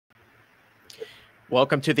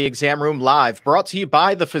Welcome to the Exam Room Live, brought to you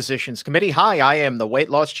by the Physicians Committee. Hi, I am the weight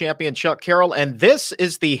loss champion, Chuck Carroll, and this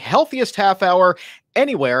is the healthiest half hour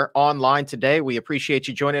anywhere online today. We appreciate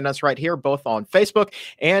you joining us right here, both on Facebook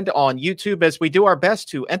and on YouTube, as we do our best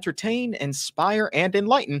to entertain, inspire, and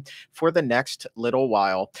enlighten for the next little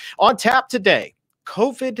while. On tap today,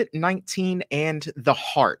 COVID-19 and the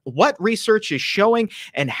heart. What research is showing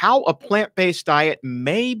and how a plant-based diet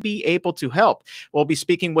may be able to help. We'll be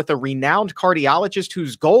speaking with a renowned cardiologist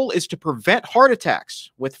whose goal is to prevent heart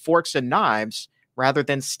attacks with forks and knives rather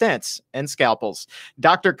than stents and scalpels.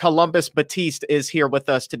 Dr. Columbus Batiste is here with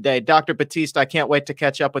us today. Dr. Batiste, I can't wait to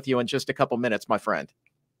catch up with you in just a couple minutes, my friend.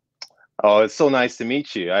 Oh, it's so nice to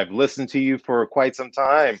meet you. I've listened to you for quite some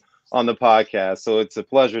time on the podcast, so it's a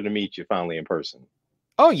pleasure to meet you finally in person.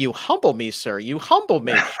 Oh, you humble me, sir. You humble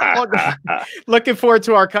me. Looking forward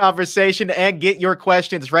to our conversation and get your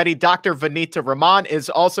questions ready. Dr. Vanita Rahman is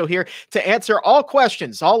also here to answer all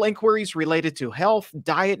questions, all inquiries related to health,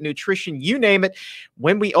 diet, nutrition, you name it.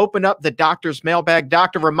 When we open up the doctor's mailbag,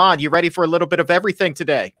 Dr. Rahman, you ready for a little bit of everything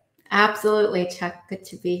today? Absolutely, Chuck. Good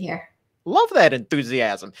to be here. Love that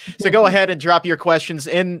enthusiasm. So go ahead and drop your questions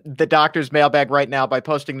in the doctor's mailbag right now by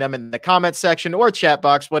posting them in the comments section or chat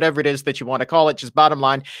box, whatever it is that you want to call it. Just bottom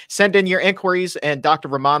line, send in your inquiries and Dr.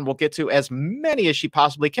 Rahman will get to as many as she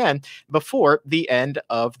possibly can before the end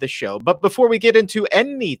of the show. But before we get into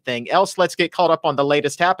anything else, let's get caught up on the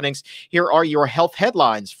latest happenings. Here are your health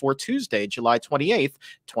headlines for Tuesday, July 28th,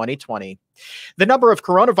 2020. The number of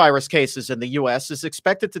coronavirus cases in the U.S. is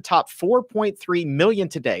expected to top 4.3 million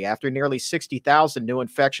today after nearly 60,000 new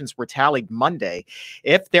infections were tallied Monday.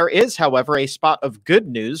 If there is, however, a spot of good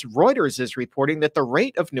news, Reuters is reporting that the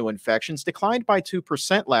rate of new infections declined by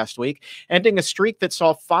 2% last week, ending a streak that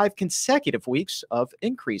saw 5 consecutive weeks of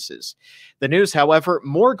increases. The news, however,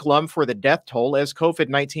 more glum for the death toll as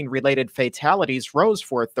COVID-19 related fatalities rose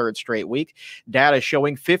for a third straight week. Data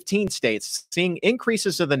showing 15 states seeing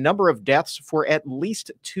increases in the number of deaths for at least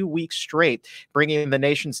 2 weeks straight, bringing the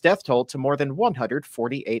nation's death toll to more than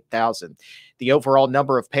 148,000. The overall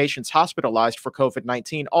number of patients hospitalized for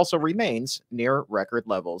COVID-19 also remains near record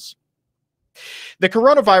levels. The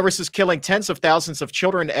coronavirus is killing tens of thousands of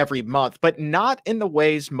children every month, but not in the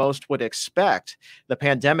ways most would expect. The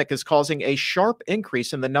pandemic is causing a sharp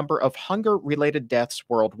increase in the number of hunger-related deaths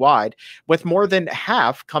worldwide, with more than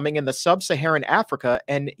half coming in the sub-Saharan Africa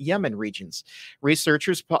and Yemen regions. Research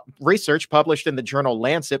published in the journal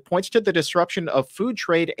Lancet points to the disruption of food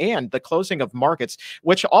trade and the closing of markets,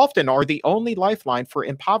 which often are the only lifeline for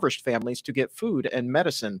impoverished families to get food and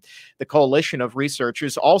medicine. The coalition of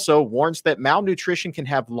researchers also warns that malnutrition can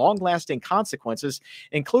have long-lasting consequences,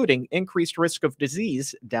 including increased risk of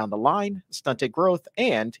disease down the line, stunted growth,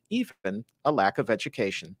 and even a lack of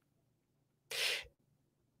education.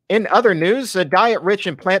 In other news, a diet rich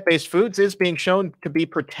in plant-based foods is being shown to be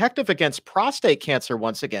protective against prostate cancer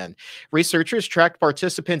once again. Researchers tracked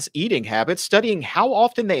participants' eating habits, studying how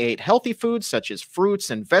often they ate healthy foods such as fruits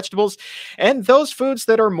and vegetables, and those foods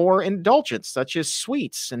that are more indulgent, such as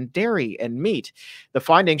sweets and dairy and meat. The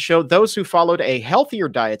findings showed those who followed a healthier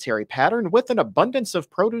dietary pattern with an abundance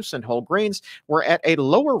of produce and whole grains were at a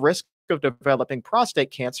lower risk of developing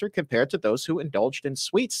prostate cancer compared to those who indulged in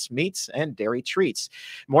sweets, meats, and dairy treats.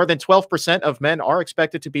 More than 12% of men are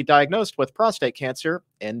expected to be diagnosed with prostate cancer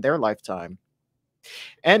in their lifetime.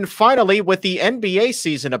 And finally, with the NBA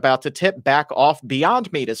season about to tip back off,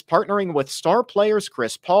 Beyond Meat is partnering with star players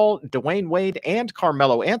Chris Paul, Dwayne Wade, and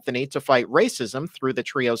Carmelo Anthony to fight racism through the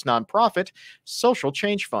trio's nonprofit Social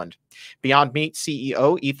Change Fund. Beyond Meat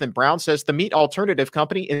CEO Ethan Brown says the meat alternative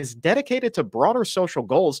company is dedicated to broader social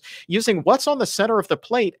goals, using what's on the center of the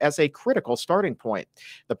plate as a critical starting point.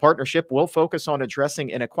 The partnership will focus on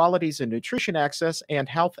addressing inequalities in nutrition access and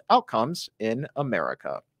health outcomes in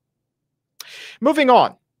America. Moving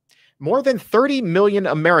on, more than 30 million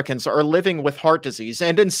Americans are living with heart disease,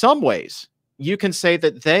 and in some ways, you can say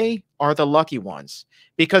that they are the lucky ones,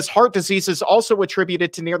 because heart disease is also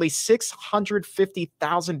attributed to nearly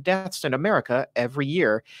 650,000 deaths in America every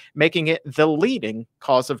year, making it the leading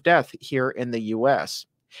cause of death here in the U.S.,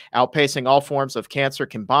 outpacing all forms of cancer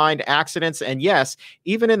combined, accidents, and yes,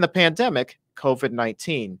 even in the pandemic,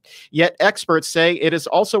 COVID-19. Yet experts say it is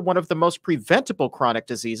also one of the most preventable chronic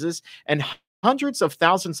diseases, and hundreds of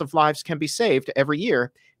thousands of lives can be saved every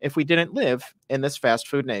year if we didn't live in this fast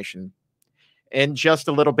food nation. In just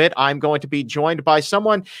a little bit, I'm going to be joined by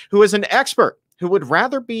someone who is an expert who would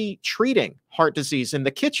rather be treating heart disease in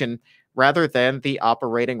the kitchen rather than the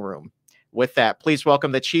operating room. With that, please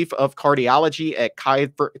welcome the Chief of Cardiology at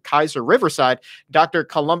Kaiser Riverside, Dr.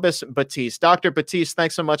 Columbus Batiste. Dr. Batiste,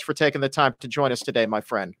 thanks so much for taking the time to join us today, my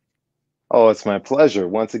friend. Oh, it's my pleasure.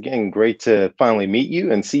 Once again, great to finally meet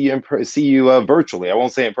you and see you virtually. I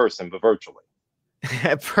won't say in person, but virtually.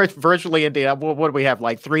 Virtually, indeed. What do we have?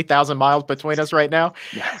 Like 3,000 miles between us right now.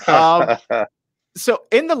 Um, So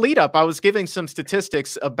in the lead up, I was giving some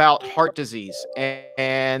statistics about heart disease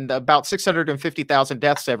and about 650,000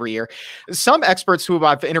 deaths every year. Some experts who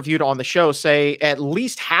I've interviewed on the show say at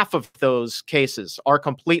least half of those cases are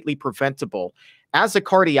completely preventable. As a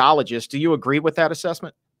cardiologist, do you agree with that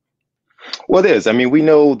assessment? Well, it is. I mean, we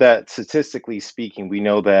know that statistically speaking, we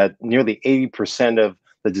know that nearly 80% of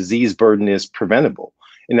the disease burden is preventable.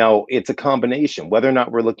 Now, it's a combination, whether or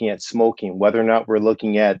not we're looking at smoking, whether or not we're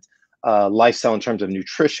looking at lifestyle in terms of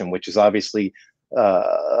nutrition, which is obviously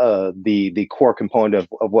the core component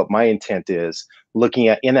of what my intent is, looking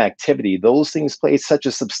at inactivity. Those things play such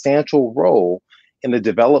a substantial role in the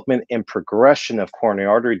development and progression of coronary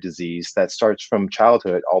artery disease that starts from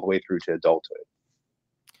childhood all the way through to adulthood.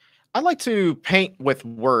 I like to paint with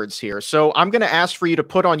words here, so I'm going to ask for you to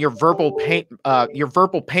put on your verbal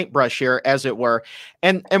paintbrush here, as it were,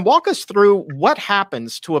 and walk us through what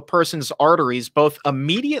happens to a person's arteries both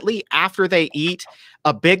immediately after they eat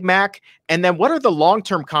a Big Mac, and then what are the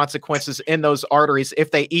long-term consequences in those arteries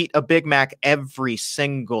if they eat a Big Mac every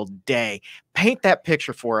single day? Paint that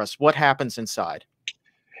picture for us. What happens inside?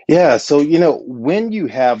 Yeah, so when you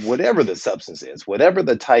have whatever the substance is, whatever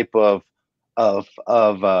the type of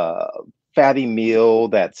fatty meal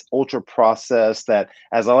that's ultra processed, that,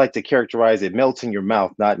 as I like to characterize it, melts in your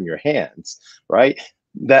mouth, not in your hands, right?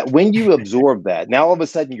 That when you absorb that, now all of a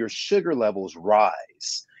sudden your sugar levels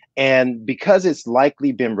rise. And because it's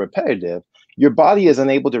likely been repetitive, your body is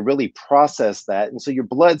unable to really process that. And so your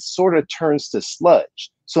blood sort of turns to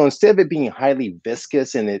sludge. So instead of it being highly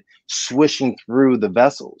viscous and it swishing through the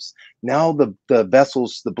vessels, now the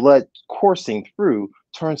vessels, the blood coursing through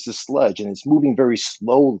turns to sludge, and it's moving very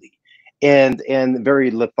slowly and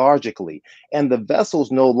very lethargically. And the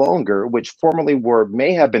vessels no longer, which formerly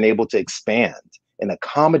may have been able to expand and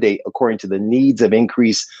accommodate according to the needs of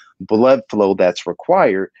increased blood flow that's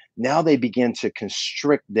required, now they begin to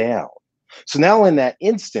constrict down. So now in that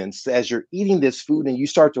instance, as you're eating this food and you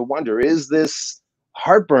start to wonder, is this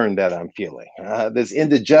heartburn that I'm feeling, this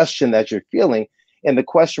indigestion that you're feeling? And the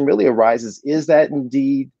question really arises, is that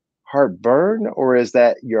indeed heartburn, or is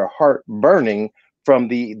that your heart burning from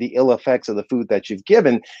the ill effects of the food that you've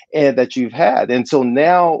given and that you've had? And so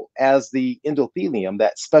now, as the endothelium,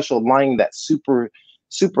 that special lining, that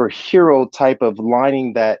superhero type of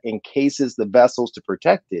lining that encases the vessels to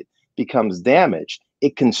protect it, becomes damaged,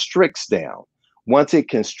 it constricts down. Once it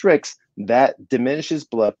constricts, that diminishes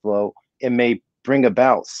blood flow and may bring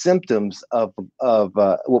about symptoms of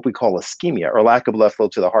what we call ischemia, or lack of blood flow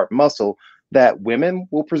to the heart muscle, that women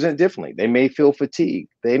will present differently. They may feel fatigue.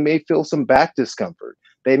 They may feel some back discomfort.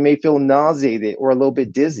 They may feel nauseated or a little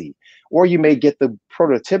bit dizzy. Or you may get the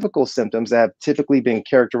prototypical symptoms that have typically been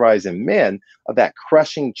characterized in men of that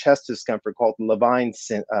crushing chest discomfort called Levine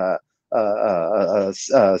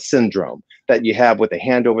syndrome, that you have with the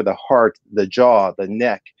hand over the heart, the jaw, the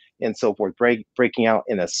neck, and so forth, breaking out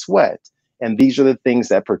in a sweat. And these are the things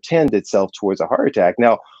that portend itself towards a heart attack.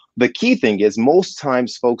 Now, the key thing is, most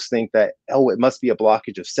times folks think that, oh, it must be a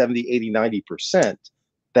blockage of 70, 80, 90%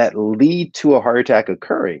 that lead to a heart attack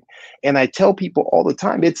occurring. And I tell people all the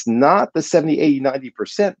time, it's not the 70, 80,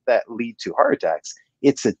 90% that lead to heart attacks.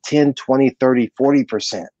 It's a 10, 20, 30,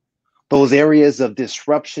 40%. Those areas of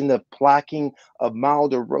disruption, of plaquing, of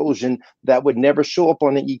mild erosion that would never show up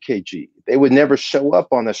on an EKG. They would never show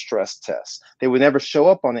up on a stress test. They would never show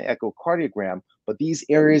up on an echocardiogram, but these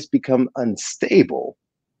areas become unstable.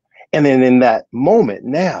 And then in that moment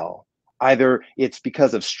now, either it's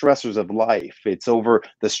because of stressors of life, it's over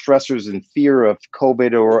the stressors and fear of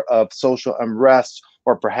COVID or of social unrest,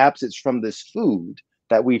 or perhaps it's from this food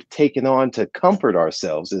that we've taken on to comfort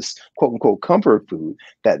ourselves, this quote unquote comfort food,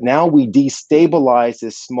 that now we destabilize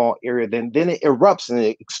this small area, then it erupts and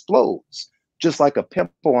it explodes. Just like a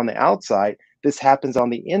pimple on the outside, this happens on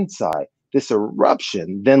the inside. This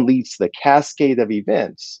eruption then leads to the cascade of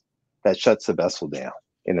events that shuts the vessel down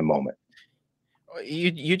in a moment.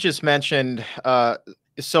 You just mentioned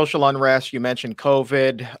social unrest. You mentioned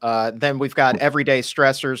COVID. Then we've got everyday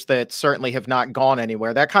stressors that certainly have not gone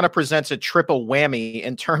anywhere. That kind of presents a triple whammy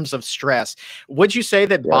in terms of stress. Would you say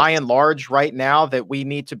that by and large right now that we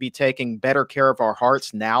need to be taking better care of our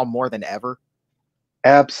hearts now more than ever?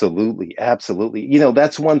 Absolutely. Absolutely.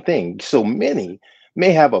 That's one thing. So many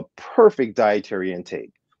may have a perfect dietary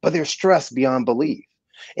intake, but they're stressed beyond belief.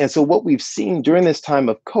 And so what we've seen during this time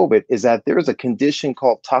of COVID is that there's a condition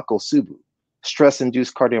called takotsubo.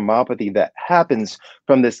 stress-induced cardiomyopathy that happens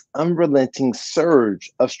from this unrelenting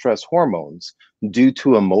surge of stress hormones due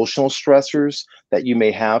to emotional stressors that you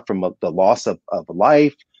may have from the loss of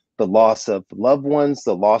life, the loss of loved ones,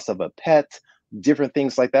 the loss of a pet, different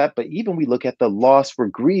things like that. But even we look at the loss, we're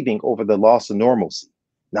grieving over the loss of normalcy,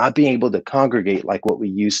 not being able to congregate like what we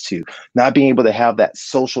used to, not being able to have that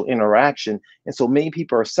social interaction. And so many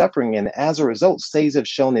people are suffering. And as a result, studies have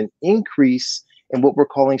shown an increase in what we're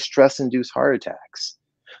calling stress-induced heart attacks.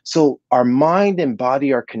 So our mind and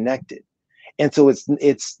body are connected. And so it's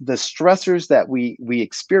the stressors that we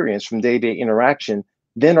experience from day-to-day interaction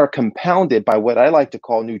then are compounded by what I like to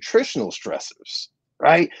call nutritional stressors,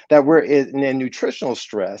 right? That we're in, and nutritional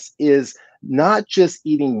stress is not just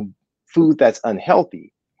eating food that's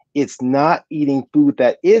unhealthy, it's not eating food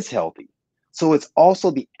that is healthy. So it's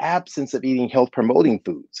also the absence of eating health promoting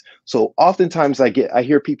foods. So oftentimes I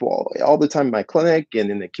hear people all the time in my clinic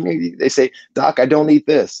and in the community, they say, "Doc, I don't eat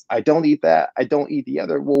this, I don't eat that, I don't eat the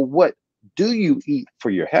other." Well, what do you eat for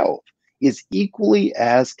your health is equally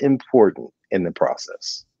as important in the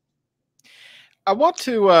process. I want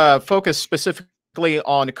to focus specifically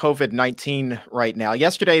on COVID-19 right now.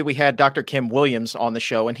 Yesterday, we had Dr. Kim Williams on the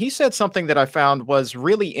show, and he said something that I found was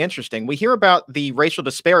really interesting. We hear about the racial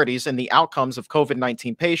disparities in the outcomes of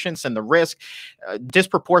COVID-19 patients and the risk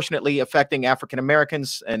disproportionately affecting African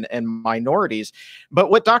Americans and minorities. But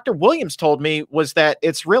what Dr. Williams told me was that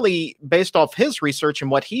it's really based off his research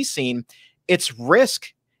and what he's seen, it's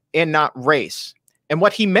risk and not race. And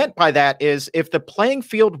what he meant by that is if the playing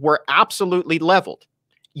field were absolutely leveled,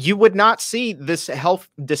 you would not see this health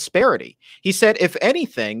disparity. He said, if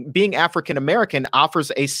anything, being African American offers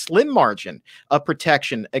a slim margin of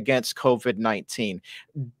protection against COVID-19.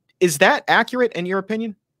 Is that accurate in your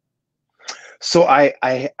opinion? So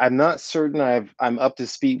I'm not certain I'm up to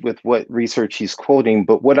speed with what research he's quoting,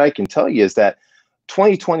 but what I can tell you is that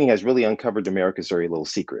 2020 has really uncovered America's very little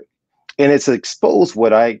secret. And it's exposed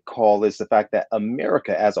what I call is the fact that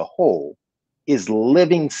America as a whole is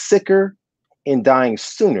living sicker and dying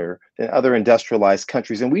sooner than other industrialized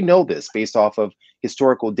countries. And we know this based off of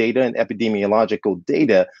historical data and epidemiological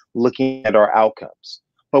data looking at our outcomes.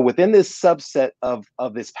 But within this subset of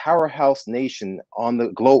this powerhouse nation on the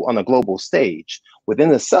global stage, within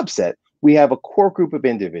the subset, we have a core group of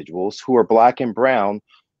individuals who are Black and brown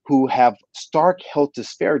who have stark health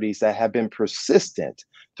disparities that have been persistent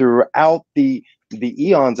throughout the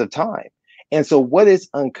eons of time. And so what is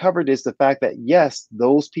uncovered is the fact that, yes,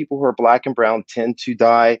 those people who are Black and brown tend to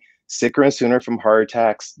die sicker and sooner from heart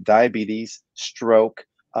attacks, diabetes, stroke,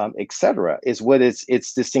 et cetera, is what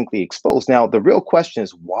it's distinctly exposed. Now, the real question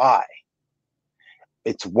is why?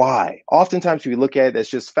 It's why. Oftentimes we look at it as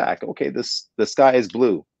just fact. Okay, the sky is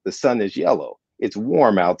blue, the sun is yellow, it's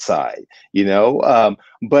warm outside,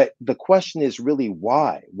 but the question is really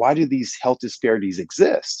why? Why do these health disparities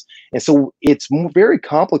exist? And so it's very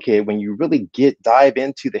complicated when you really dive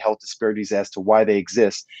into the health disparities as to why they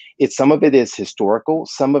exist. Some of it is historical,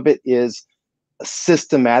 some of it is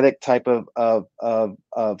systematic type of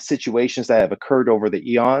situations that have occurred over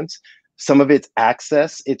the eons. Some of it's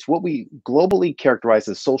access. It's what we globally characterize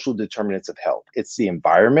as social determinants of health. It's the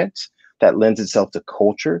environment that lends itself to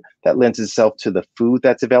culture, that lends itself to the food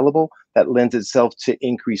that's available, that lends itself to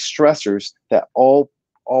increased stressors that all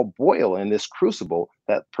boil in this crucible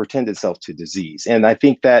that portend itself to disease. And I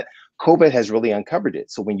think that COVID has really uncovered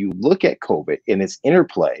it. So when you look at COVID and its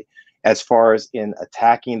interplay, as far as in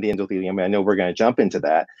attacking the endothelium, I know we're going to jump into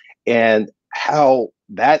that, and how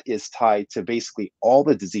that is tied to basically all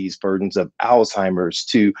the disease burdens of Alzheimer's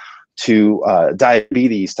to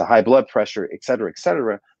diabetes, to high blood pressure, et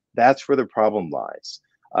cetera, that's where the problem lies.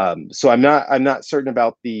 So I'm not certain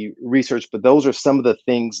about the research, but those are some of the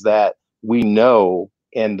things that we know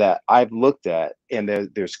and that I've looked at, and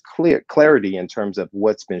there's clarity in terms of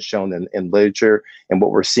what's been shown in literature and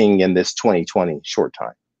what we're seeing in this 2020 short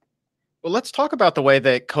time. Well, let's talk about the way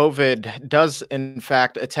that COVID does, in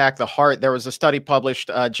fact, attack the heart. There was a study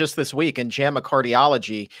published just this week in JAMA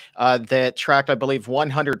Cardiology that tracked, I believe,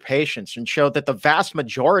 100 patients and showed that the vast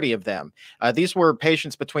majority of them, these were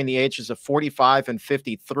patients between the ages of 45 and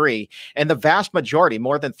 53, and the vast majority,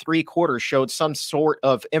 more than 3/4, showed some sort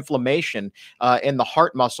of inflammation in the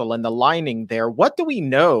heart muscle and the lining there. What do we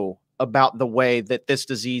know about the way that this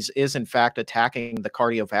disease is, in fact, attacking the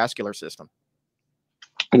cardiovascular system?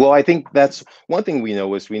 Well, I think that's one thing we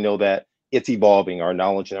know that it's evolving, our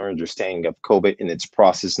knowledge and our understanding of COVID and its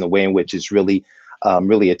process and the way in which it's really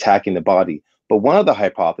attacking the body. But one of the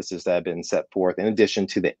hypotheses that have been set forth, in addition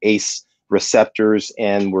to the ACE receptors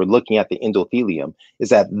and we're looking at the endothelium, is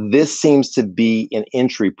that this seems to be an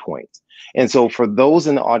entry point. And so for those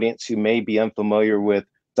in the audience who may be unfamiliar with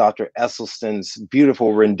Dr. Esselstyn's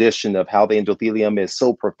beautiful rendition of how the endothelium is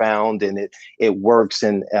so profound and it works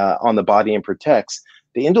and on the body and protects,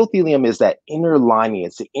 the endothelium is that inner lining,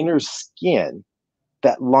 it's the inner skin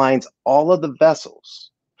that lines all of the vessels.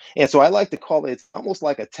 And so I like to call it, it's almost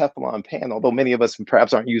like a Teflon pan, although many of us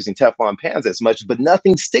perhaps aren't using Teflon pans as much, but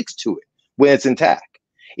nothing sticks to it when it's intact.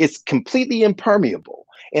 It's completely impermeable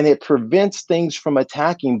and it prevents things from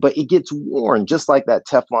attacking, but it gets worn just like that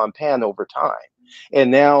Teflon pan over time.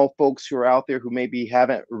 And now folks who are out there who maybe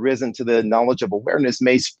haven't risen to the knowledge of awareness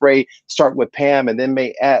may start with Pam and then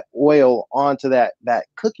may add oil onto that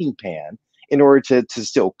cooking pan in order to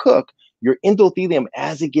still cook. Your endothelium,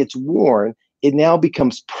 as it gets worn, it now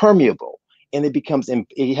becomes permeable and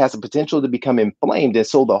it has the potential to become inflamed. And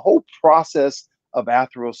so the whole process of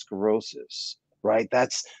atherosclerosis, right?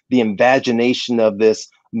 That's the invagination of this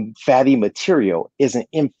fatty material, is an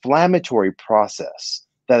inflammatory process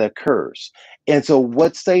that occurs. And so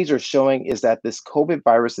what studies are showing is that this COVID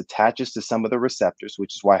virus attaches to some of the receptors,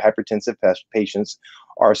 which is why hypertensive patients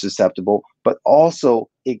are susceptible, but also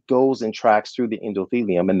it goes and tracks through the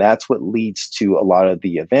endothelium, and that's what leads to a lot of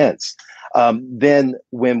the events. Then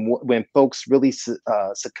when folks really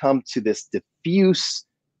succumb to this diffuse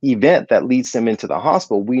event that leads them into the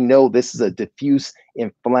hospital, we know this is a diffuse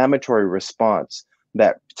inflammatory response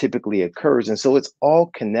that typically occurs. And so it's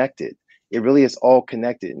all connected. It really is all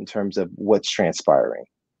connected in terms of what's transpiring.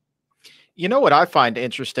 You know what I find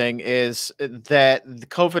interesting is that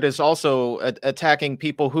COVID is also attacking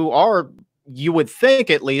people who are, you would think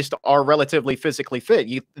at least, are relatively physically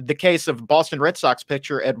fit. The case of Boston Red Sox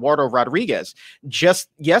pitcher Eduardo Rodriguez just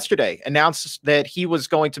yesterday announced that he was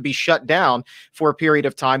going to be shut down for a period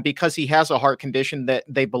of time because he has a heart condition that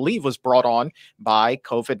they believe was brought on by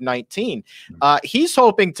COVID-19. He's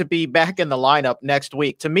hoping to be back in the lineup next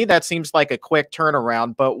week. To me, that seems like a quick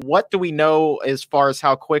turnaround, but what do we know as far as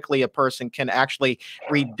how quickly a person can actually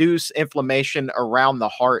reduce inflammation around the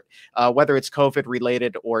heart, whether it's COVID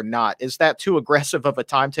related or not? Is that too aggressive of a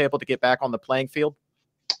timetable to get back on the playing field?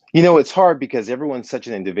 You know, it's hard because everyone's such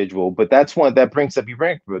an individual, but that's one that brings up, you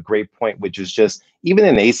bring up a great point, which is just even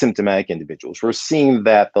in asymptomatic individuals, we're seeing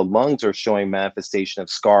that the lungs are showing manifestation of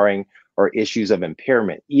scarring or issues of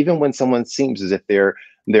impairment, even when someone seems as if they're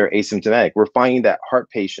asymptomatic. We're finding that heart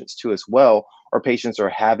patients too as well, or patients are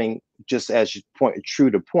having, just as you point, true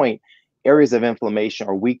to point, areas of inflammation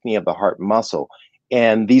or weakening of the heart muscle.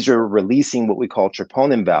 And these are releasing what we call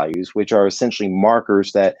troponin values, which are essentially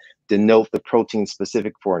markers that denote the protein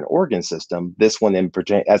specific for an organ system. This one,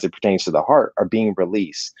 as it pertains to the heart, are being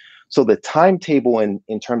released. So the timetable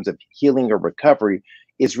in terms of healing or recovery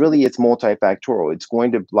is really, it's multifactorial. It's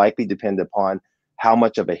going to likely depend upon how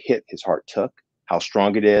much of a hit his heart took, how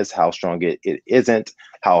strong it is, how strong it isn't,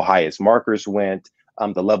 how high his markers went,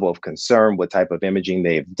 the level of concern, what type of imaging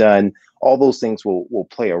they've done. All those things will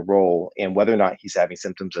play a role in whether or not he's having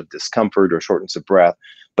symptoms of discomfort or shortness of breath.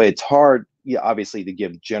 But it's hard, obviously, to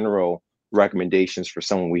give general recommendations for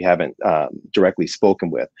someone we haven't directly spoken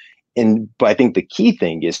with. But I think the key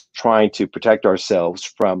thing is trying to protect ourselves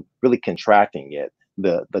from really contracting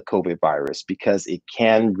the COVID virus, because it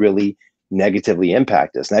can really negatively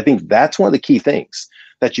impact us. And I think that's one of the key things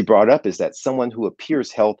that you brought up, is that someone who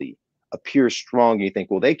appears healthy, appears strong, you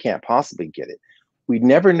think, well, they can't possibly get it. We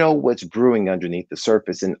never know what's brewing underneath the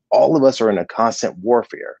surface, and all of us are in a constant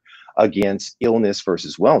warfare against illness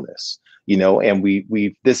versus wellness. And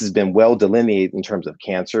this has been well delineated in terms of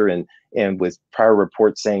cancer, and with prior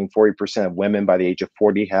reports saying 40% of women by the age of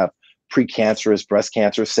 40 have precancerous breast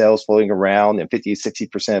cancer cells floating around, and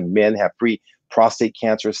 50-60% of men have pre-prostate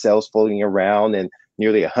cancer cells floating around, and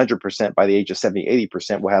nearly 100% by the age of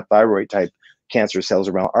 70-80% will have thyroid type cancer cells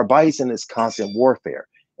around. Our body's in this constant warfare.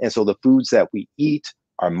 And so the foods that we eat,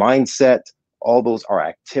 our mindset, all those, our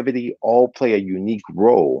activity, all play a unique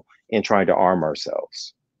role in trying to arm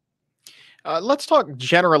ourselves. Let's talk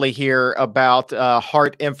generally here about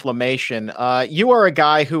heart inflammation. You are a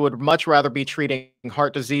guy who would much rather be treating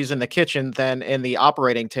heart disease in the kitchen than in the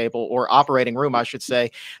operating table, or operating room, I should say.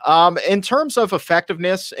 In terms of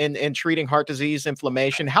effectiveness in treating heart disease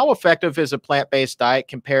inflammation, how effective is a plant-based diet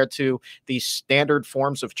compared to the standard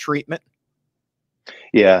forms of treatment?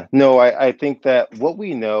 Yeah, no, I think that what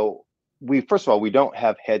we know, first of all, we don't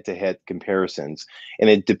have head-to-head comparisons, and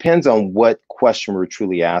it depends on what question we're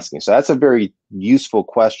truly asking. So that's a very useful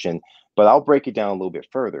question, but I'll break it down a little bit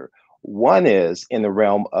further. One is in the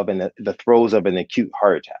realm of the throes of an acute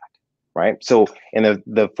heart attack, right? So in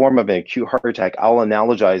the form of an acute heart attack, I'll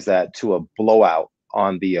analogize that to a blowout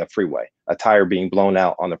on the freeway, a tire being blown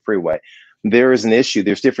out on the freeway. There is an issue.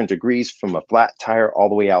 There's different degrees from a flat tire all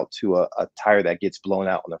the way out to a tire that gets blown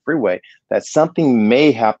out on the freeway, that something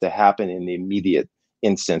may have to happen in the immediate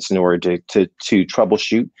instance in order to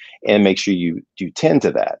troubleshoot and make sure you tend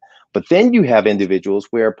to that. But then you have individuals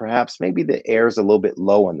where perhaps maybe the air is a little bit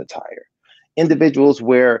low on the tire. Individuals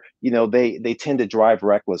where, you know, they tend to drive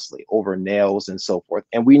recklessly over nails and so forth.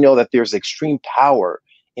 And we know that there's extreme power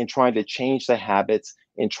in trying to change the habits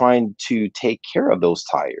and trying to take care of those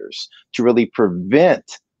tires to really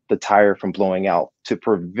prevent the tire from blowing out, to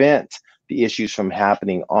prevent the issues from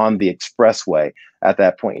happening on the expressway at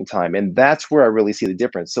that point in time. And that's where I really see the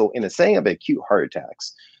difference. So in the setting of acute heart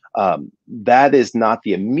attacks, that is not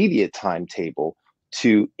the immediate timetable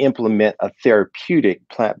to implement a therapeutic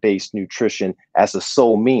plant-based nutrition as a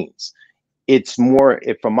sole means. It's more,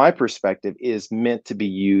 from my perspective, is meant to be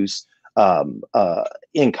used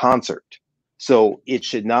in concert. So it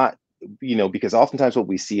should not, you know, because oftentimes what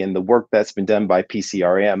we see in the work that's been done by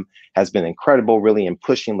PCRM has been incredible, really, in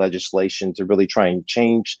pushing legislation to really try and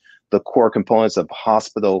change the core components of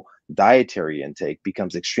hospital dietary intake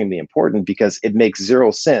becomes extremely important, because it makes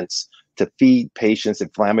zero sense to feed patients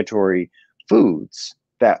inflammatory foods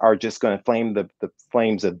that are just going to flame the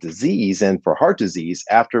flames of disease and for heart disease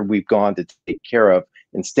after we've gone to take care of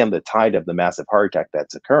and stem the tide of the massive heart attack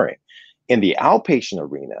that's occurring. In the outpatient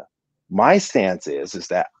arena, my stance is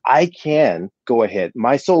that I can go ahead.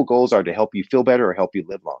 My sole goals are to help you feel better or help you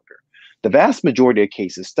live longer. The vast majority of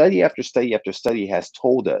cases, study after study after study, has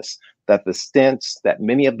told us that the stents, that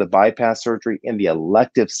many of the bypass surgery in the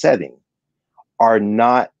elective setting are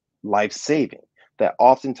not life-saving, that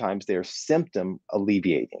oftentimes they're symptom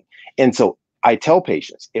alleviating. And so I tell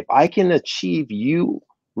patients, if I can achieve you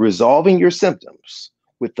resolving your symptoms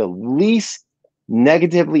with the least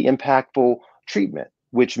negatively impactful treatment,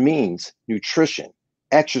 which means nutrition,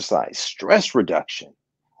 exercise, stress reduction,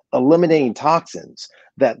 eliminating toxins,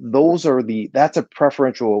 that's a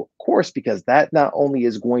preferential course, because that not only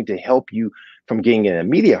is going to help you from getting an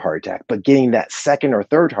immediate heart attack, but getting that second or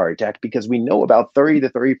third heart attack, because we know about 30 to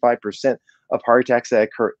 35% of heart attacks that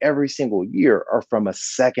occur every single year are from a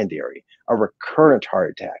secondary, a recurrent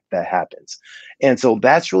heart attack that happens. And so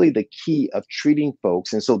that's really the key of treating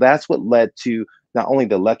folks. And so that's what led to not only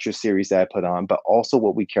the lecture series that I put on, but also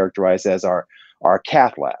what we characterize as our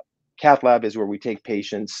cath lab. Cath lab is where we take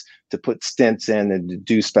patients to put stents in and to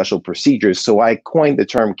do special procedures. So I coined the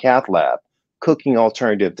term cath lab, cooking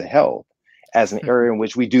alternative to health, as an area in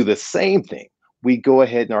which we do the same thing. We go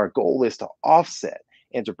ahead, and our goal is to offset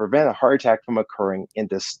and to prevent a heart attack from occurring and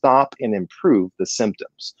to stop and improve the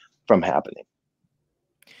symptoms from happening.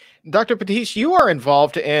 Dr. Batiste, you are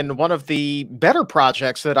involved in one of the better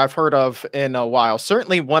projects that I've heard of in a while.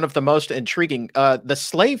 Certainly one of the most intriguing, the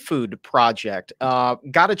Slave Food Project.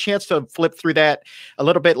 Got a chance to flip through that a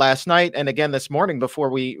little bit last night and again this morning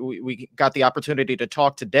before we got the opportunity to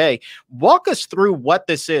talk today. Walk us through what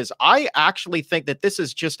this is. I actually think that this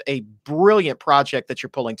is just a brilliant project that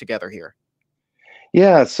you're pulling together here.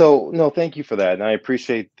 Yeah, so no, thank you for that. And I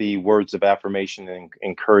appreciate the words of affirmation and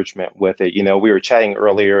encouragement with it. You know, we were chatting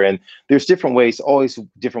earlier, and there's different ways, always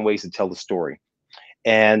different ways to tell the story.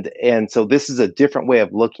 And so this is a different way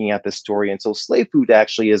of looking at the story. And so slave food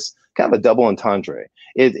actually is kind of a double entendre.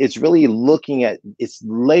 It's really looking at its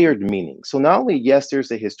layered meaning. So not only, yes, there's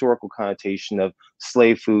a historical connotation of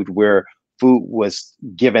slave food, where food was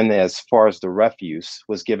given, as far as the refuse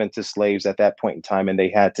was given to slaves at that point in time, and they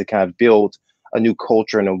had to kind of build a new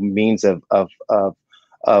culture and a means of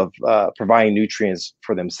providing nutrients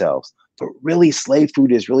for themselves. But really, slave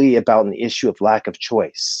food is really about an issue of lack of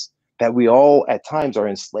choice, that we all at times are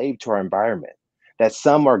enslaved to our environment, that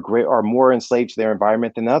some are more enslaved to their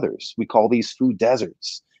environment than others. We call these food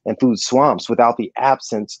deserts and food swamps, without the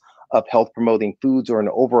absence of health promoting foods or an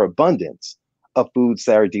overabundance of foods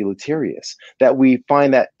that are deleterious. That we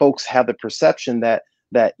find that folks have the perception that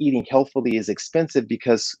eating healthfully is expensive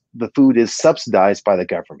because the food is subsidized by the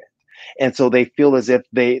government. And so they feel as if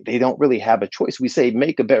they don't really have a choice. We say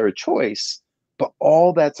make a better choice, but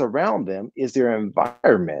all that's around them is their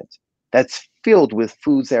environment that's filled with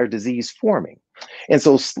foods that are disease forming. And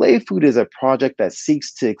so slave food is a project that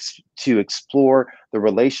seeks to explore the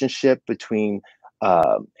relationship between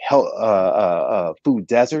food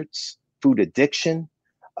deserts, food addiction,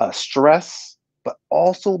 stress, but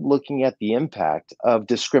also looking at the impact of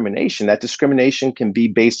discrimination. That discrimination can be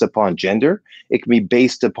based upon gender, it can be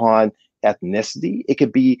based upon ethnicity, it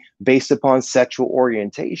could be based upon sexual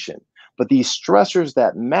orientation. But these stressors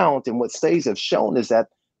that mount, and what studies have shown is that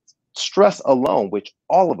stress alone, which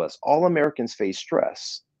all of us, all Americans face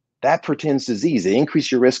stress, that portends disease. They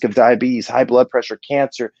increase your risk of diabetes, high blood pressure,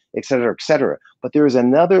 cancer, et cetera, et cetera. But there is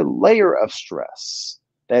another layer of stress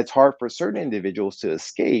that's hard for certain individuals to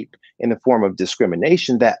escape in the form of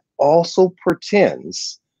discrimination that also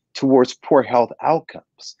portends towards poor health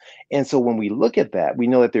outcomes. And so when we look at that, we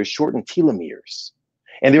know that there's shortened telomeres.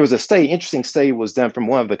 And there was a study, interesting study was done from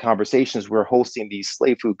one of the conversations we're hosting these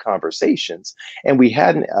slave food conversations. And we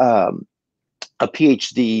had a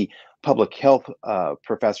PhD public health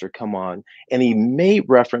professor come on, and he made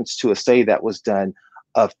reference to a study that was done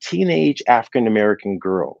of teenage African-American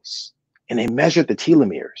girls. And they measured the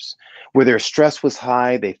telomeres where their stress was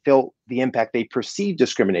high. They felt the impact. They perceived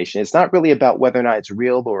discrimination. It's not really about whether or not it's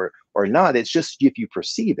real or not. It's just if you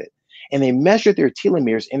perceive it. And they measured their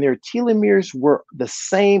telomeres, and their telomeres were the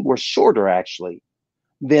same, were shorter actually,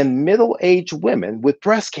 than middle-aged women with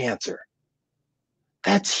breast cancer.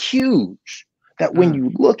 That's huge. That when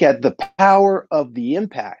you look at the power of the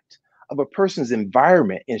impact of a person's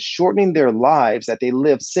environment in shortening their lives, that they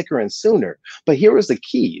live sicker and sooner. But here was the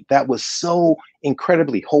key that was so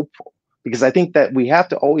incredibly hopeful, because I think that we have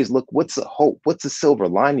to always look, what's the hope? What's the silver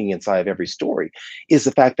lining inside of every story? Is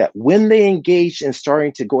the fact that when they engage in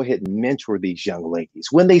starting to go ahead and mentor these young ladies,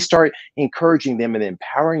 when they start encouraging them and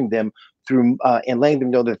empowering them through and letting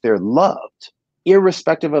them know that they're loved,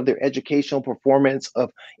 irrespective of their educational performance,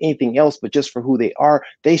 of anything else, but just for who they are,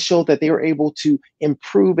 they showed that they were able to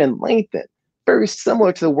improve and lengthen. Very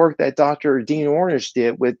similar to the work that Dr. Dean Ornish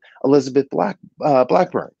did with Elizabeth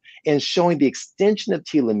Blackburn, and showing the extension of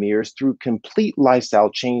telomeres through complete lifestyle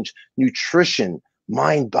change, nutrition,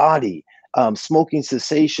 mind, body, smoking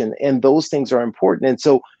cessation, and those things are important. And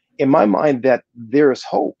so in my mind, that there is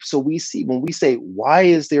hope. So we see, when we say, why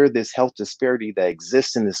is there this health disparity that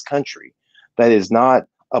exists in this country? That is not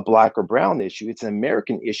a Black or brown issue. It's an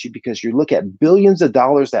American issue, because you look at billions of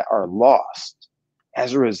dollars that are lost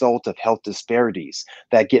as a result of health disparities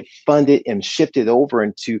that get funded and shifted over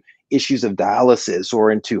into issues of dialysis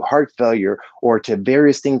or into heart failure or to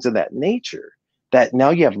various things of that nature, that now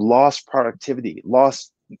you have lost productivity,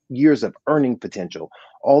 lost years of earning potential,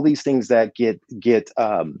 all these things that get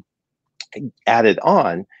added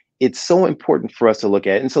on. It's so important for us to look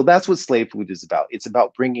at it. And so that's what slave food is about. It's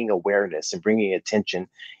about bringing awareness and bringing attention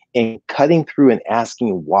and cutting through and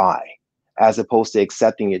asking why, as opposed to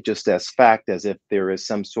accepting it just as fact, as if there is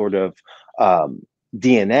some sort of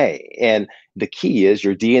DNA. And the key is,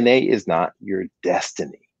 your DNA is not your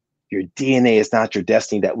destiny. Your DNA is not your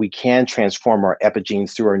destiny, that we can transform our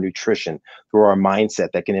epigenes through our nutrition, through our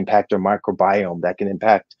mindset, that can impact our microbiome, that can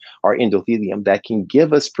impact our endothelium, that can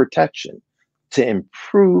give us protection to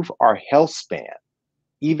improve our health span,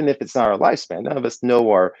 even if it's not our lifespan. None of us know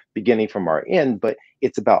our beginning from our end, but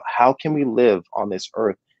it's about how can we live on this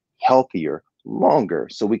earth healthier, longer,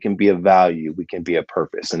 so we can be of value, we can be of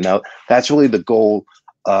purpose. And now that's really the goal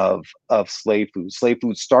of slave food. Slave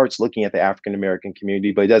food starts looking at the African American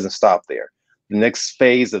community, but it doesn't stop there. The next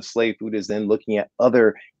phase of slave food is then looking at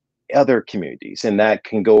other communities, and that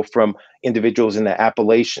can go from individuals in the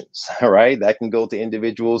Appalachians, all right? That can go to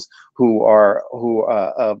individuals who are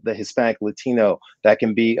of the Hispanic, Latino, that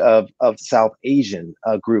can be of South Asian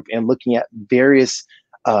group, and looking at various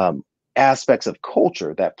aspects of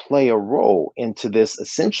culture that play a role into this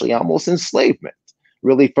essentially almost enslavement,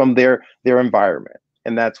 really, from their environment.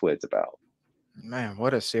 And that's what it's about. Man,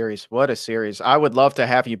 what a series. What a series. I would love to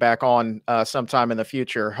have you back on sometime in the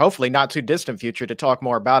future, hopefully not too distant future, to talk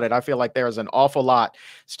more about it. I feel like there's an awful lot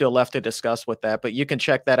still left to discuss with that, but you can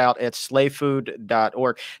check that out at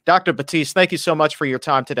slavefood.org. Dr. Batiste, thank you so much for your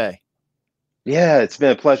time today. Yeah, it's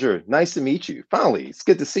been a pleasure. Nice to meet you. Finally, it's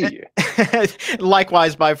good to see you.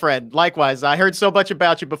 Likewise, my friend. Likewise. I heard so much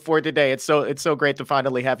about you before today. It's so great to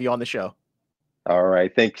finally have you on the show. All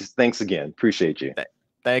right. Thanks again. Appreciate you.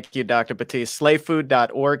 Thank you, Dr. Batiste.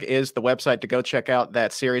 Slavefood.org is the website to go check out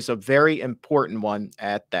that series, a very important one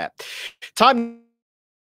at that. Time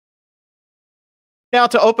now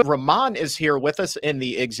to open. Rahman is here with us in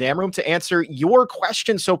the exam room to answer your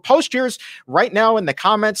questions. So post yours right now in the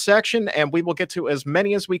comments section, and we will get to as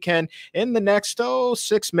many as we can in the next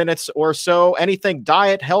 6 minutes or so. Anything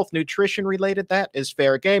diet, health, nutrition related, that is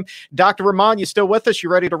fair game. Dr. Rahman, you still with us? You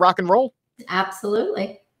ready to rock and roll?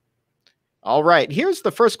 Absolutely. All right, here's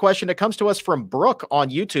the first question. It comes to us from Brooke on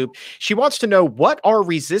YouTube. She wants to know, what are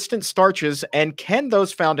resistant starches, and can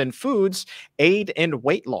those found in foods aid in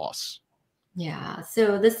weight loss? Yeah,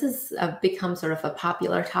 so this has become sort of a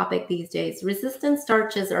popular topic these days. Resistant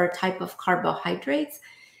starches are a type of carbohydrates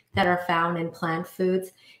that are found in plant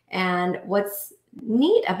foods. And what's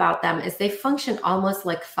neat about them is they function almost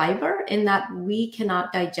like fiber in that we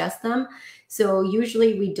cannot digest them. So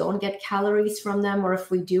usually we don't get calories from them, or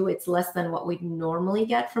if we do, it's less than what we normally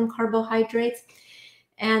get from carbohydrates.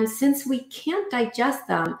 And since we can't digest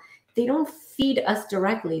them, they don't feed us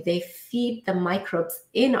directly. They feed the microbes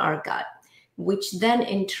in our gut, which then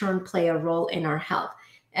in turn play a role in our health.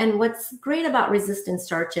 And what's great about resistant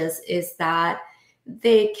starches is that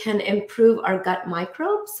they can improve our gut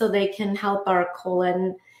microbes. So they can help our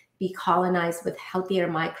colon be colonized with healthier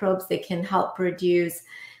microbes. They can help reduce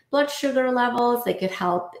blood sugar levels. They could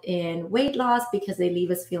help in weight loss because they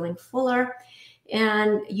leave us feeling fuller.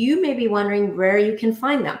 And you may be wondering where you can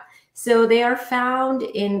find them. So they are found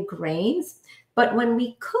in grains, but when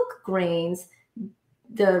we cook grains,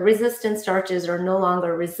 the resistant starches are no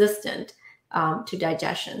longer resistant to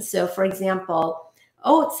digestion. So for example,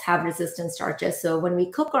 oats have resistant starches. So when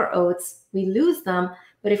we cook our oats, we lose them.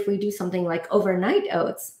 But if we do something like overnight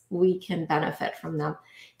oats, we can benefit from them.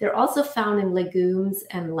 They're also found in legumes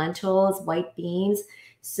and lentils, white beans.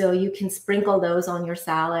 So you can sprinkle those on your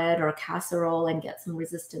salad or casserole and get some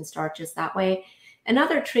resistant starches that way.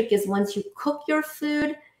 Another trick is once you cook your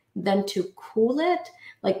food, then to cool it,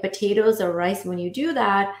 like potatoes or rice. When you do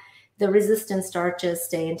that, the resistant starches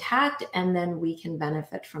stay intact and then we can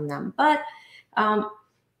benefit from them. But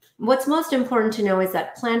what's most important to know is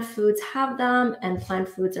that plant foods have them, and plant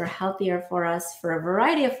foods are healthier for us for a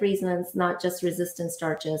variety of reasons, not just resistant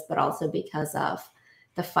starches, but also because of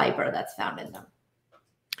the fiber that's found in them.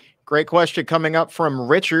 Great question coming up from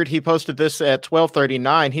Richard. He posted this at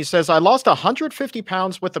 12:39. He says, I lost 150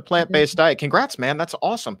 pounds with the plant-based diet. Congrats, man. That's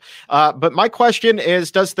awesome. But my question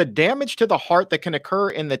is, does the damage to the heart that can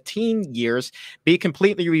occur in the teen years be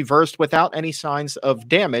completely reversed without any signs of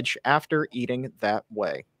damage after eating that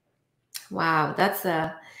way? Wow, that's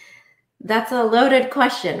a loaded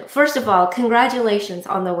question. First of all, congratulations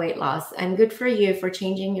on the weight loss, and good for you for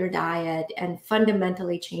changing your diet and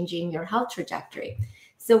fundamentally changing your health trajectory.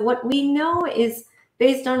 So what we know is,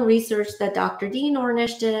 based on research that Dr. Dean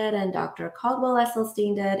Ornish did and Dr. Caldwell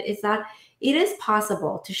Esselstyn did, is that it is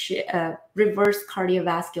possible to reverse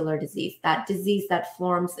cardiovascular disease, that disease that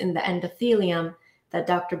forms in the endothelium that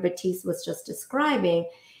Dr. Batiste was just describing.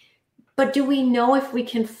 But do we know if we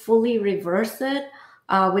can fully reverse it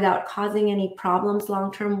without causing any problems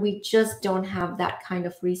long-term? We just don't have that kind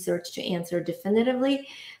of research to answer definitively.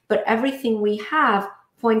 But everything we have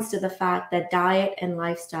points to the fact that diet and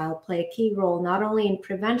lifestyle play a key role, not only in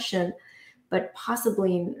prevention, but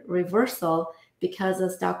possibly in reversal, because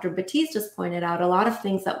as Dr. Batiste just pointed out, a lot of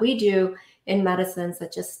things that we do in medicine,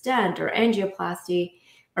 such as stent or angioplasty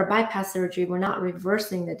or bypass surgery, we're not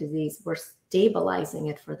reversing the disease, we're stabilizing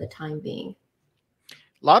it for the time being. A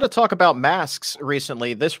lot of talk about masks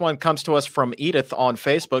recently. This one comes to us from Edith on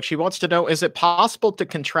Facebook. She wants to know, is it possible to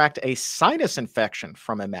contract a sinus infection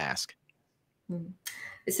from a mask?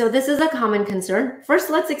 So this is a common concern.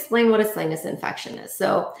 First, let's explain what a sinus infection is.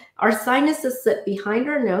 So our sinuses sit behind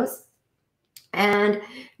our nose and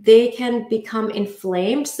they can become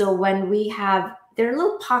inflamed. So when we have, they're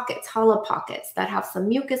little pockets, hollow pockets that have some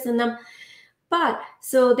mucus in them. But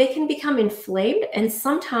so they can become inflamed and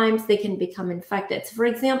sometimes they can become infected. So for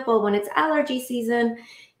example, when it's allergy season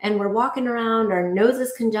and we're walking around, our nose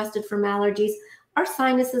is congested from allergies, our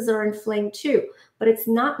sinuses are inflamed too, but it's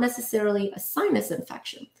not necessarily a sinus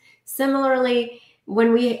infection. Similarly,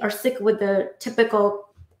 when we are sick with the typical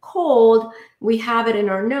cold, we have it in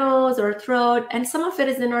our nose or throat, and some of it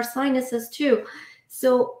is in our sinuses too.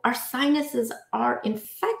 So our sinuses are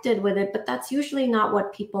infected with it, but that's usually not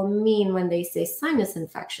what people mean when they say sinus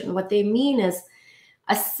infection. What they mean is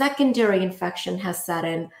a secondary infection has set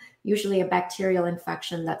in, usually a bacterial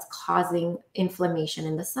infection that's causing inflammation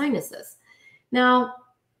in the sinuses. Now,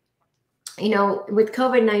 you know, with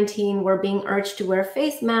COVID-19, we're being urged to wear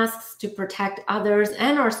face masks to protect others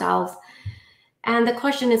and ourselves. And the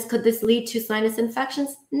question is, could this lead to sinus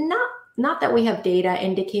infections? Not that we have data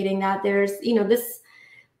indicating that. There's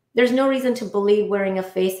no reason to believe wearing a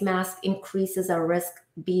face mask increases our risk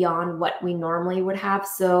beyond what we normally would have.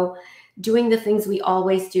 So doing the things we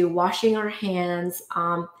always do, washing our hands,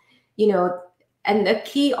 and the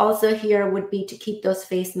key also here would be to keep those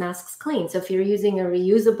face masks clean. So if you're using a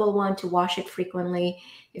reusable one, to wash it frequently.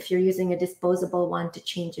 If you're using a disposable one, to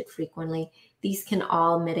change it frequently. These can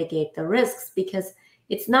all mitigate the risks, because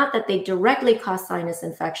it's not that they directly cause sinus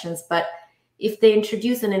infections, but if they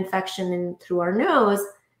introduce an infection in through our nose,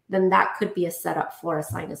 then that could be a setup for a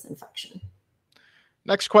sinus infection.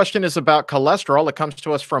 Next question is about cholesterol. It comes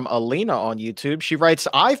to us from Alina on YouTube. She writes,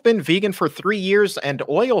 I've been vegan for 3 years and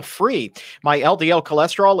oil-free. My LDL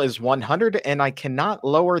cholesterol is 100 and I cannot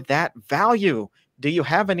lower that value. Do you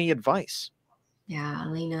have any advice? Yeah,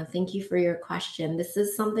 Alina, thank you for your question. This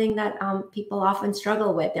is something that people often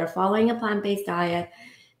struggle with. They're following a plant-based diet.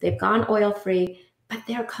 They've gone oil-free, but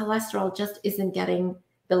their cholesterol just isn't getting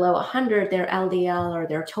below 100. Their LDL or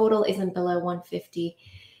their total isn't below 150.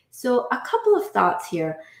 So a couple of thoughts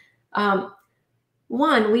here.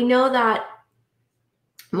 One, we know that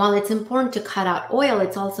while it's important to cut out oil,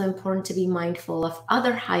 it's also important to be mindful of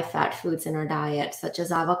other high-fat foods in our diet, such as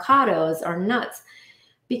avocados or nuts,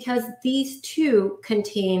 because these too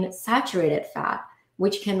contain saturated fat,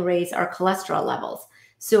 which can raise our cholesterol levels.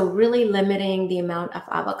 So really limiting the amount of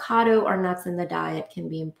avocado or nuts in the diet can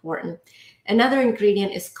be important. Another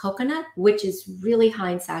ingredient is coconut, which is really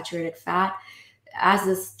high in saturated fat, as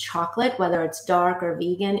is chocolate, whether it's dark or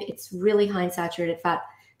vegan, it's really high in saturated fat.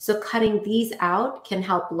 So cutting these out can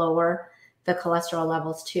help lower the cholesterol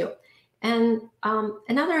levels too. And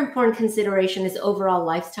another important consideration is overall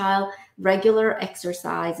lifestyle. Regular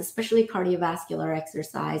exercise, especially cardiovascular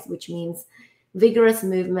exercise, which means vigorous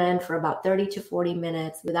movement for about 30 to 40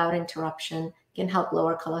 minutes without interruption, can help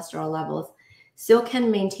lower cholesterol levels. So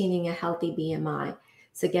can maintaining a healthy BMI.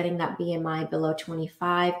 So getting that BMI below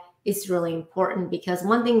 25 is really important, because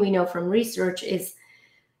one thing we know from research is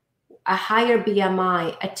a higher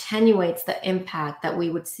BMI attenuates the impact that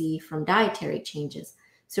we would see from dietary changes.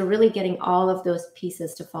 So really getting all of those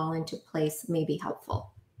pieces to fall into place may be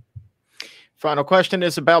helpful. Final question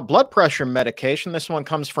is about blood pressure medication. This one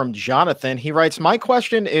comes from Jonathan. He writes, my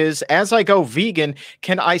question is, as I go vegan,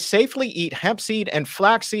 can I safely eat hemp seed and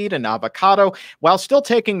flaxseed and avocado while still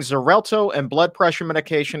taking Xarelto and blood pressure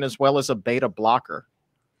medication as well as a beta blocker?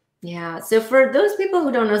 Yeah, so for those people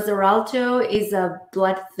who don't know, Xarelto is a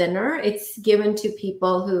blood thinner. It's given to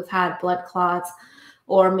people who've had blood clots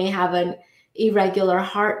or may have an irregular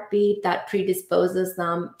heartbeat that predisposes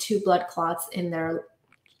them to blood clots in their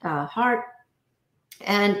heart.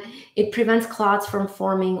 And it prevents clots from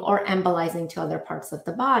forming or embolizing to other parts of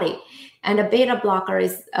the body. And a beta blocker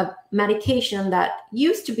is a medication that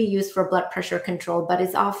used to be used for blood pressure control, but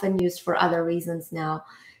is often used for other reasons now,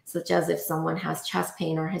 such as if someone has chest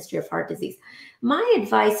pain or history of heart disease. My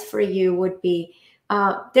advice for you would be,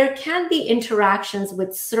 there can be interactions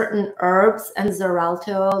with certain herbs and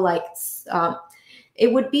Xarelto, like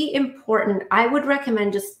it would be important. I would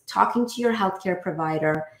recommend just talking to your healthcare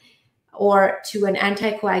provider or to an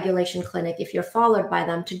anticoagulation clinic if you're followed by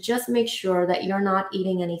them, to just make sure that you're not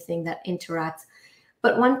eating anything that interacts.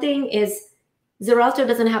 But one thing is, Xarelto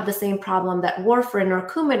doesn't have the same problem that warfarin or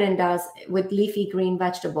Coumadin does with leafy green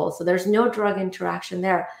vegetables. So there's no drug interaction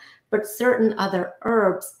there, but certain other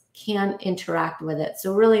herbs can interact with it.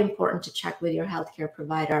 So really important to check with your healthcare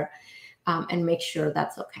provider and make sure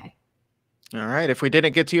that's okay. All right. If we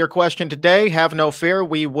didn't get to your question today, have no fear.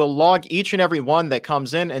 We will log each and every one that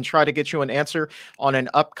comes in and try to get you an answer on an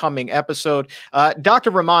upcoming episode.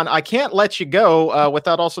 Dr. Rahman, I can't let you go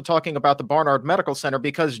without also talking about the Barnard Medical Center,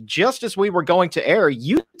 because just as we were going to air,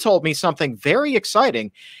 you told me something very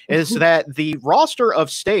exciting, is that the roster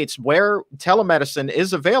of states where telemedicine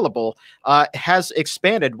is available has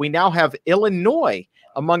expanded. We now have Illinois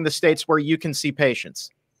among the states where you can see patients.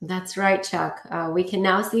 That's right, Chuck. We can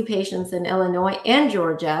now see patients in Illinois and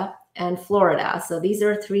Georgia and Florida. So these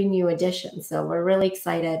are 3 new additions. So we're really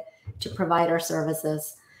excited to provide our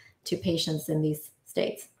services to patients in these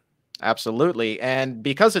states. Absolutely. And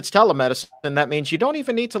because it's telemedicine, that means you don't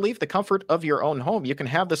even need to leave the comfort of your own home. You can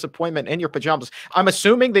have this appointment in your pajamas. I'm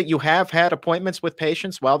assuming that you have had appointments with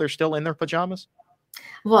patients while they're still in their pajamas.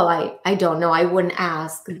 Well, I don't know. I wouldn't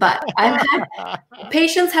ask, but I've had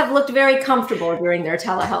patients have looked very comfortable during their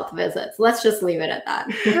telehealth visits. Let's just leave it at that.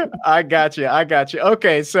 I got you.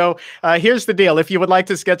 Okay. So here's the deal. If you would like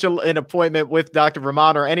to schedule an appointment with Dr.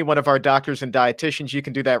 Rahman or any one of our doctors and dietitians, you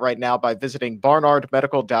can do that right now by visiting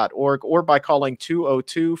barnardmedical.org or by calling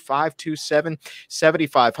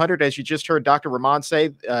 202-527-7500. As you just heard Dr. Rahman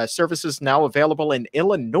say, services now available in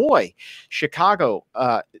Illinois, Chicago,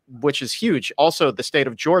 which is huge. Also, the state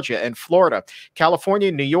of Georgia and Florida,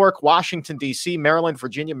 California, New York, Washington, D.C., Maryland,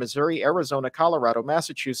 Virginia, Missouri, Arizona, Colorado,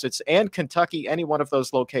 Massachusetts, and Kentucky. Any one of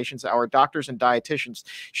those locations, our doctors and dietitians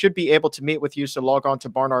should be able to meet with you. So log on to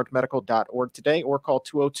barnardmedical.org today or call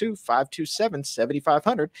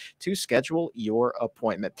 202-527-7500 to schedule your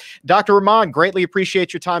appointment. Dr. Rahman, greatly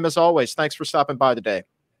appreciate your time as always. Thanks for stopping by today.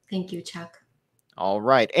 Thank you, Chuck. All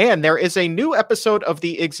right. And there is a new episode of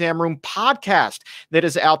the Exam Room podcast that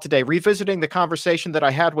is out today, revisiting the conversation that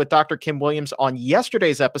I had with Dr. Kim Williams on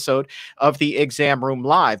yesterday's episode of the Exam Room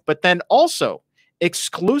Live. But then also,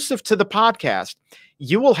 exclusive to the podcast,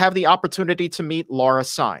 you will have the opportunity to meet Laura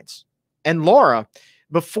Saenz. And Laura,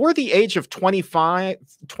 before the age of 25,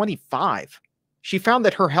 she found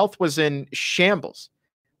that her health was in shambles.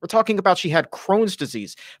 We're talking about she had Crohn's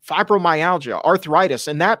disease, fibromyalgia, arthritis,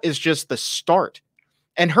 and that is just the start.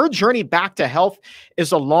 And her journey back to health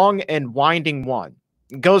is a long and winding one.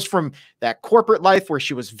 It goes from that corporate life where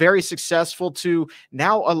she was very successful to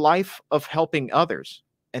now a life of helping others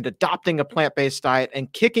and adopting a plant-based diet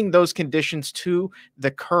and kicking those conditions to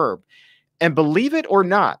the curb. And believe it or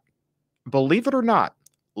not,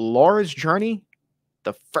 Laura's journey,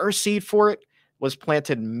 the first seed for it was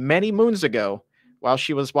planted many moons ago while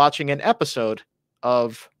she was watching an episode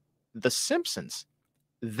of The Simpsons.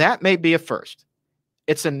 That may be a first.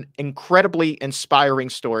 It's an incredibly inspiring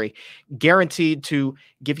story, guaranteed to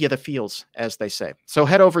give you the feels, as they say. So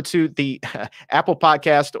head over to the Apple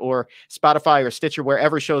Podcast or Spotify or Stitcher,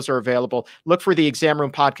 wherever shows are available. Look for the Exam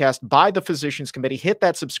Room Podcast by the Physicians Committee. Hit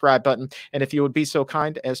that subscribe button. And if you would be so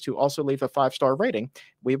kind as to also leave a 5-star rating,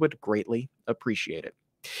 we would greatly appreciate it.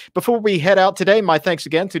 Before we head out today, my thanks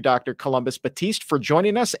again to Dr. Columbus Batiste for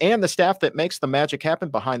joining us and the staff that makes the magic happen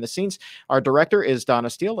behind the scenes. Our director is Donna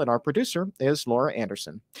Steele, and our producer is Laura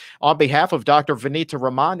Anderson. On behalf of Dr. Vanita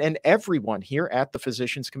Rahman and everyone here at the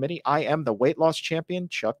Physicians Committee, I am the weight loss champion,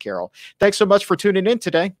 Chuck Carroll. Thanks so much for tuning in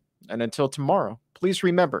today. And until tomorrow, please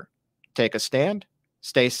remember, take a stand,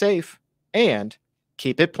 stay safe, and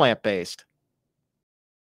keep it plant-based.